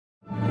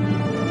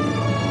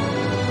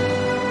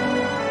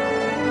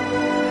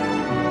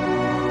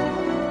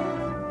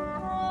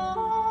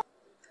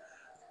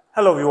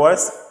Hello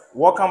viewers,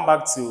 welcome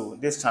back to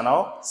this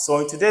channel.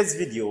 So in today's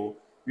video,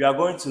 we are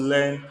going to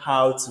learn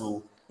how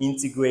to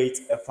integrate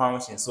a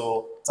function,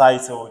 so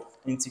titled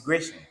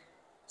integration.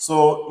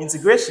 So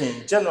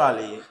integration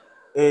generally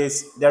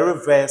is the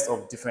reverse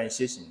of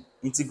differentiation.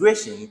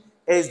 Integration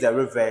is the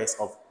reverse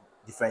of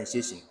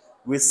differentiation.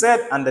 We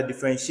said under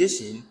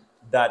differentiation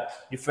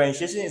that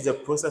differentiation is the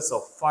process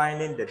of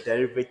finding the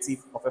derivative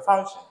of a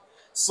function.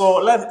 So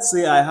let's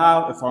say I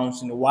have a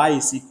function y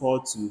is equal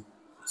to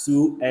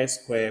 2x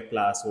squared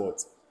plus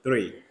what?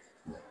 3.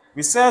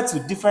 We said to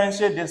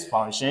differentiate this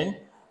function,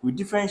 we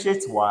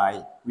differentiate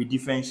y, we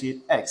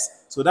differentiate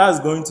x. So that's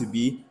going to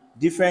be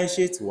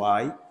differentiate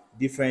y,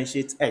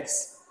 differentiate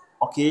x.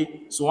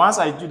 Okay, so once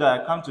I do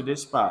that, I come to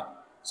this part.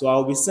 So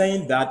I'll be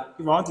saying that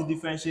if I want to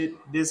differentiate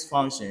this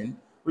function,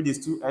 which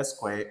is 2x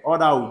squared, all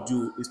that I will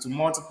do is to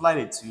multiply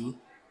the 2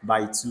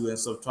 by 2 and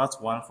subtract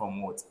 1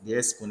 from what? The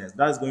exponents.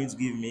 That's going to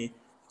give me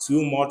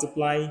 2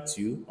 multiplying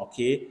 2,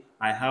 okay?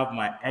 I have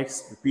my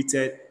x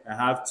repeated, I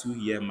have 2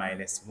 here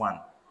minus 1.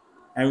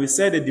 And we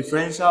said the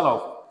differential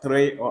of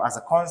 3 or as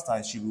a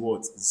constant should be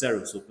what?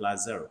 0, so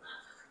plus 0.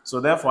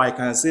 So therefore, I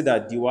can say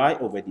that dy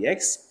over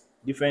dx,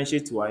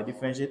 differentiate y,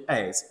 differentiate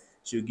x,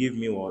 should give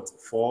me what?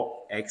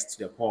 4x to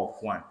the power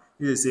of 1.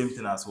 This is the same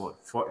thing as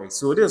what? 4x.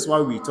 So this is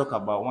what we talk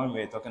about when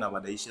we're talking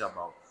about the issue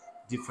about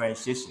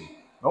differentiation.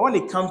 But when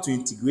it comes to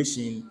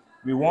integration,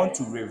 we want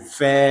to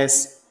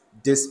reverse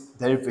this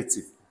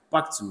derivative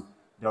back to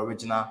the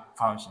original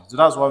function. So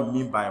that's what we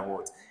mean by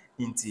what?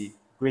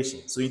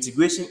 Integration. So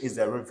integration is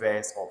the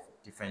reverse of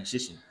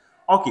differentiation.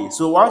 Okay,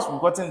 so once we've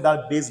gotten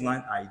that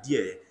baseline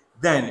idea,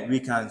 then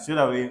we can straight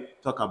away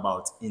talk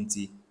about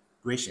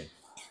integration.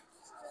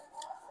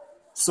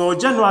 So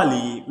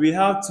generally, we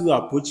have two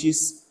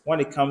approaches when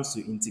it comes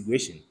to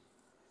integration.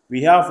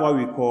 We have what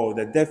we call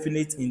the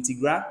definite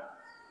integral.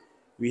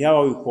 We have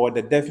what we call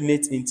the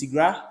definite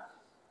integral,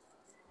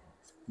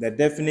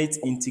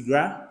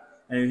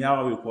 and we have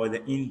what we call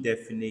the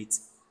indefinite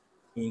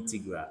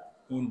integral.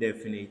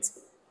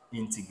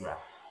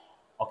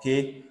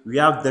 Okay, we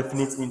have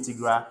definite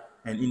integral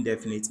and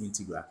indefinite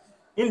integral.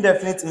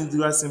 Indefinite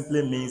integral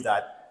simply means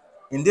that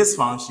in this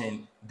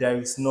function there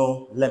is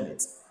no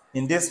limit.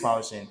 In this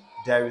function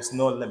there is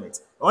no limit.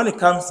 When it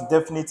comes to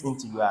definite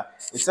integral,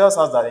 it tells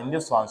us that in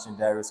this function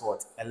there is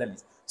what? A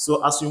limit.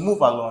 So as we move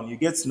along, you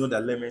get to know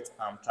the limit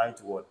I'm trying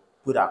to what?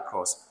 Put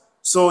across.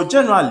 So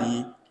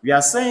generally, we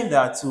are saying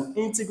that to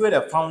integrate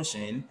a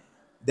function,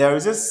 there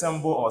is a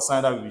symbol or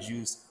sign that we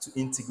use to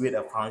integrate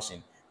a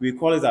function. We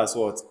call it as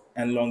what?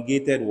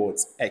 Elongated what?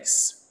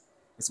 X.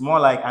 It's more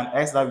like an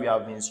X that we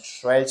have been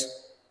stretched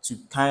to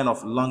kind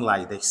of long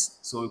like this.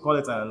 So we call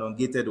it an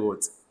elongated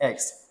what?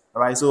 X.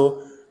 All right.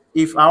 So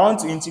if I want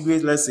to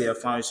integrate, let's say, a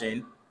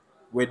function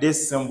with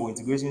this symbol,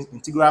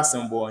 integral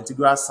symbol,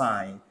 integral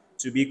sign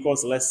to be equal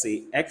to, let's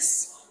say,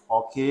 x,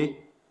 okay?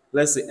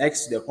 Let's say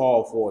x to the power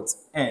of what?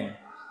 N.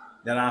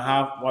 Then I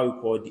have what we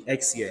call the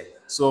x here.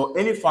 So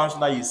any function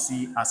that you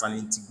see as an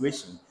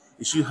integration,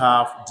 it should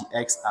have the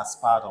x as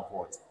part of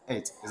what?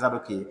 It. Is that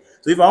okay?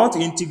 So if I want to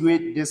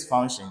integrate this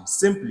function,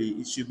 simply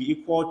it should be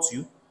equal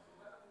to,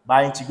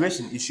 by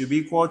integration, it should be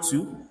equal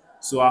to,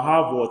 so I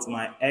have what?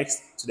 My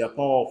x to the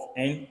power of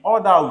n.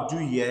 All that I'll do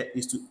here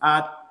is to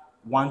add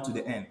 1 to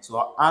the n. So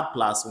I'll add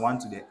plus 1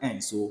 to the n.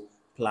 So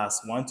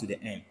plus 1 to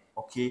the n.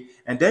 Okay?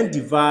 And then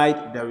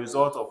divide the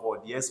result of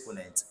what? The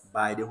exponent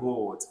by the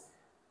whole what?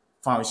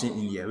 Function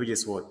in here, which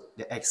is what?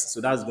 The x.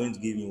 So that's going to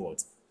give me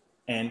what?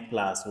 N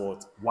plus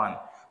what? 1.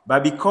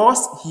 But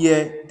because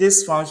here,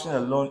 this function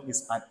alone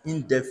is an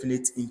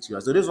indefinite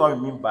integral. So this is what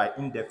we mean by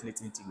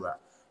indefinite integral.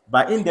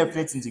 By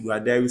indefinite integral,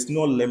 there is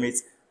no limit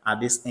at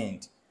this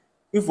end.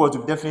 If we were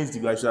to definite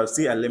integral, I should have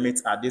say a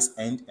limit at this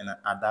end and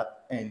at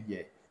that end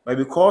here. But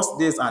because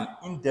there's an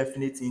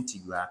indefinite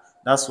integral,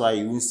 that's why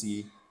you will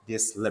see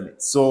this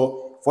limit.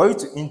 So for you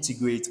to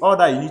integrate, all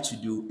that you need to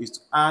do is to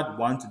add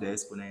 1 to the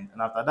exponent.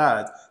 And after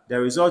that, the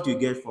result you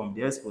get from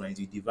the exponent,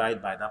 you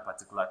divide by that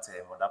particular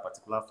term or that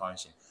particular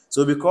function.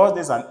 So because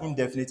there's an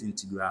indefinite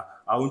integral,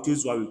 I will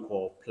use what we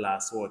call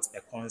plus what? A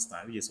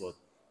constant, which is what?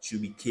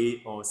 Should be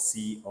k or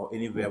c or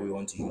anywhere we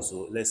want to use.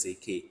 So let's say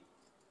k.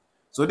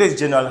 So this is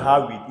generally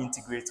how we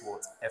integrate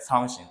what? A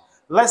function.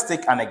 Let's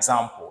take an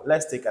example.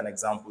 Let's take an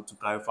example to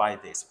clarify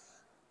this.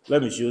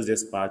 Let me use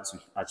this part to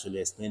actually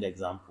explain the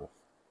example.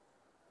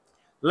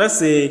 Let's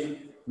say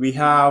we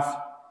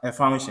have a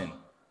function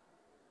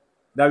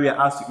that we are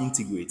asked to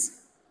integrate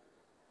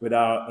with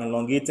our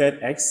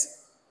elongated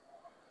x,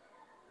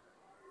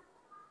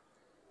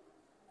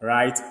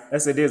 right?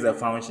 Let's say this is a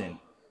function,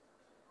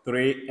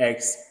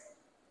 3x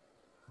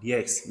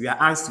dx. We are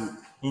asked to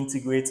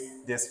integrate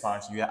this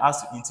function. We are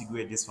asked to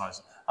integrate this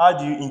function. How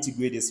do you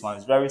integrate this function?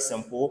 It's very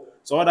simple.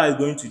 So what I'm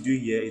going to do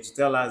here is to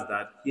tell us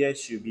that here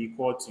should be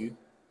equal to,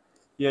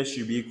 here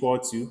should be equal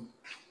to,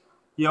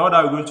 here all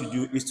that we're going to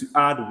do is to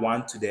add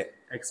 1 to the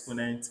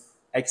exponent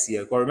x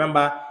here. Because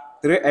remember,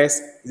 3x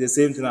is the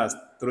same thing as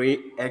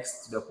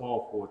 3x to the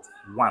power of what?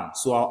 1.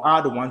 So I'll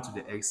add 1 to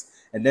the x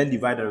and then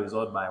divide the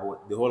result by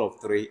what? The whole of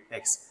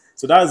 3x.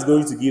 So that's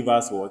going to give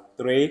us what?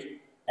 3x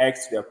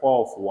x to the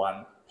power of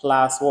 1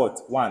 plus what?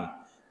 1.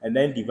 And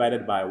then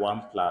divided by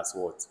 1 plus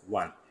what?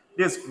 1.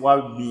 This is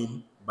what we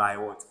mean by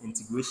what?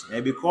 Integration.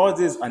 And because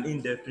this is an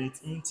indefinite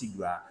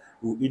integral,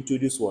 we'll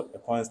introduce what? A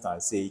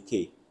constant, say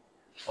k.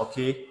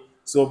 Okay?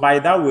 So by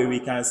that way, we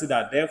can see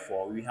that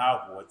therefore we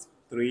have what?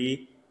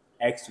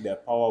 3x to the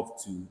power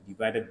of 2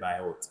 divided by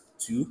what?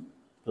 2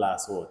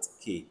 plus what?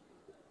 K.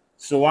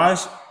 So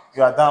once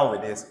you are done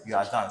with this, you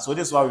are done. So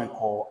this is what we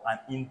call an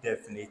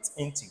indefinite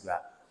integral.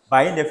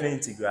 By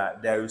indefinite integral,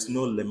 there is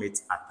no limit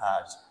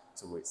attached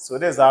to it. So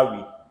this is how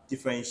we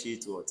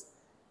differentiate what?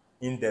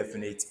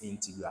 Indefinite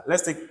integral.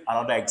 Let's take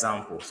another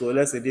example. So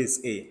let's say this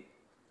is A.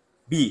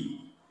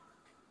 B.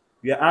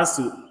 We are asked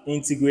to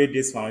integrate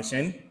this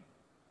function.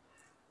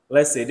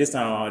 Let's say this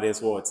time around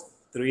is what?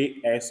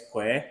 3x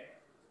squared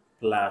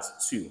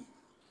plus 2.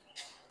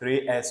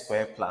 3x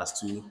squared plus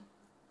 2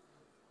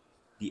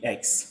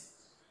 dx.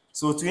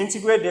 So to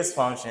integrate this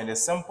function,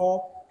 it's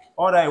simple.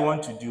 All I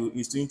want to do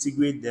is to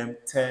integrate them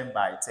term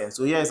by term.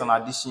 So here is an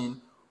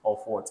addition of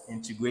what?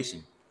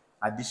 Integration.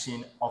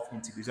 Addition of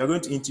integration. We're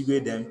going to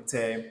integrate them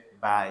term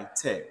by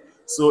term.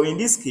 So in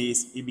this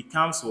case, it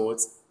becomes what?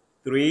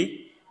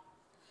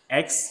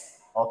 3x.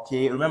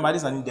 Okay, remember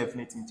this is an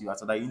indefinite integral,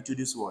 so that you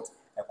introduce what?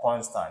 A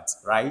constant,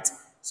 right?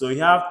 So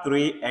you have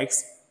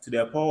 3x to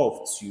the power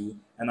of 2,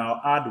 and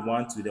I'll add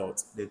 1 to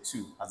the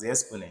 2 as the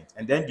exponent,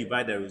 and then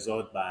divide the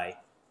result by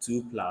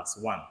 2 plus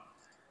 1.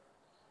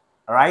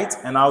 All right,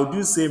 and I'll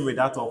do same with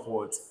that of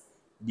what?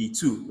 The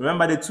 2.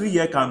 Remember, the 2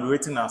 here can be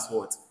written as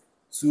what?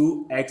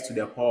 2x to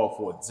the power of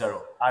what?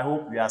 0. I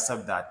hope we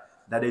accept that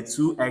the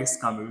 2x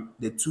can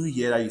be, the 2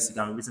 here that you see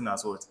can be written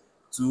as what?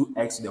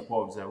 2x to the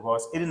power of 0,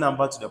 because any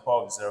number to the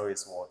power of 0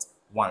 is what?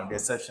 1, with the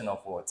exception of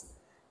what?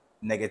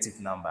 Negative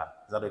number.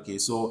 Is that okay?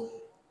 So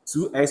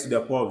 2x to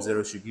the power of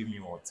 0 should give me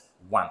what?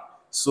 1.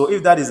 So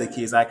if that is the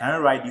case, I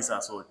can write this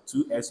as what?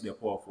 2x to the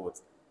power of what?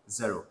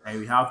 0. And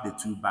we have the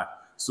 2 back.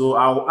 So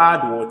I'll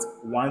add what?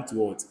 1 to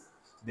what?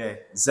 The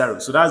 0.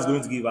 So that's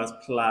going to give us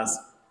plus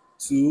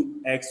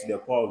 2x to the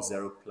power of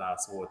 0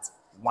 plus what?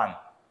 1.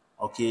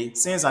 Okay.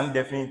 Since an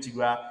indefinite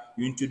integral,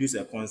 you introduce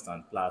a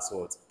constant plus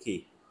what?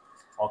 K.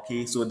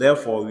 Okay. So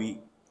therefore, we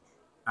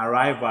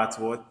arrive at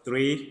what?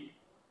 3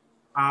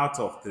 out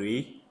of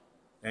 3.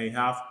 Then you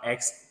have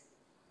x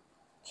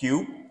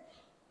cubed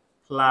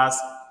plus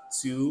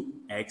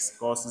 2x,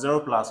 because 0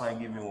 plus 1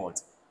 give me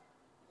what?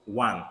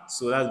 1.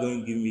 So that's going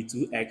to give me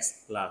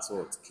 2x plus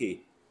what?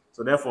 K.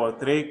 So therefore,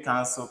 3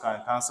 can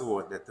cancel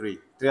what? The 3.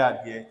 3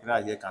 out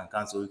here can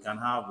cancel. We can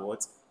have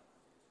what?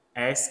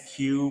 X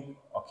cubed,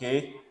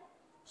 okay,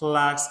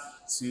 plus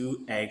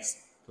 2x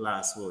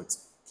plus what?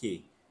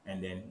 K.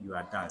 And then you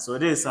are done. So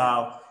this is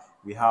how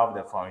we have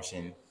the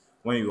function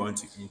when you want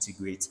to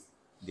integrate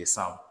the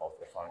sum of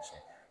the function.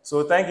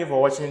 So thank you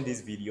for watching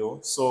this video.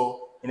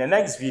 So in the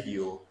next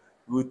video,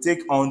 we'll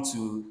take on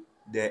to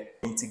the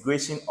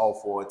integration of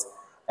what?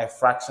 A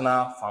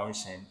fractional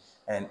function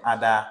and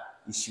other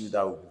issues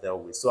that we'll deal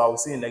with. So I will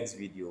see you in the next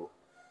video.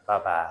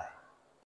 Bye-bye.